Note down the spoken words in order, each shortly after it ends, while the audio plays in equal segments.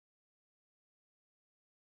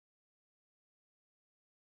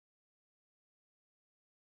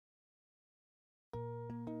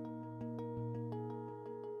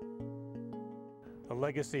The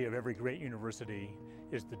legacy of every great university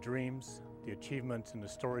is the dreams, the achievements, and the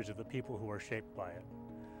stories of the people who are shaped by it.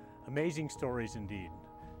 Amazing stories indeed.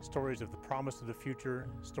 Stories of the promise of the future,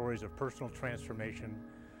 stories of personal transformation.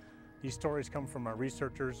 These stories come from our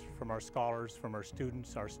researchers, from our scholars, from our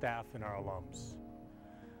students, our staff, and our alums.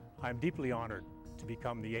 I'm deeply honored to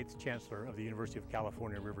become the 8th Chancellor of the University of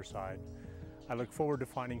California, Riverside. I look forward to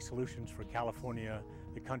finding solutions for California,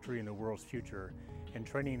 the country, and the world's future, and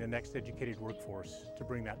training the next educated workforce to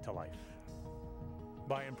bring that to life.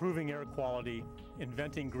 By improving air quality,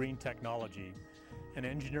 inventing green technology, and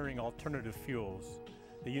engineering alternative fuels,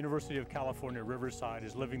 the University of California, Riverside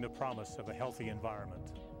is living the promise of a healthy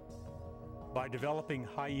environment. By developing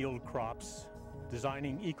high-yield crops,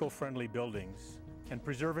 designing eco-friendly buildings, and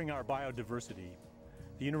preserving our biodiversity,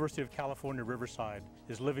 the University of California, Riverside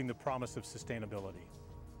is living the promise of sustainability.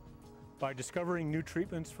 By discovering new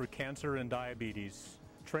treatments for cancer and diabetes,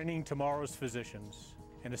 training tomorrow's physicians,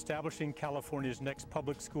 and establishing California's next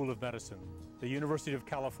public school of medicine, the University of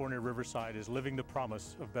California, Riverside is living the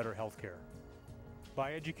promise of better healthcare.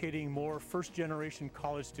 By educating more first-generation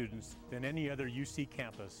college students than any other UC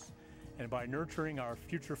campus, and by nurturing our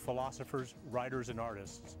future philosophers, writers, and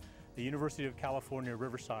artists, the University of California,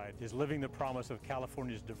 Riverside is living the promise of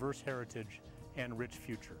California's diverse heritage and rich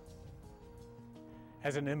future.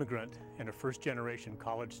 As an immigrant and a first-generation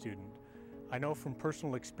college student, I know from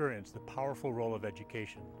personal experience the powerful role of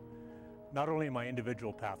education, not only in my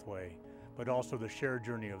individual pathway, but also the shared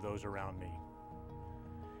journey of those around me.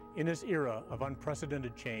 In this era of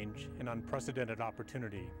unprecedented change and unprecedented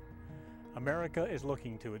opportunity, America is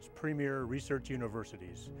looking to its premier research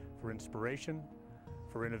universities for inspiration,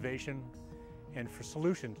 for innovation, and for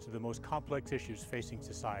solutions to the most complex issues facing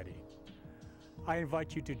society. I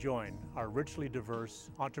invite you to join our richly diverse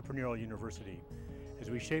entrepreneurial university as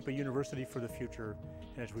we shape a university for the future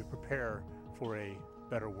and as we prepare for a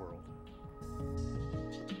better world.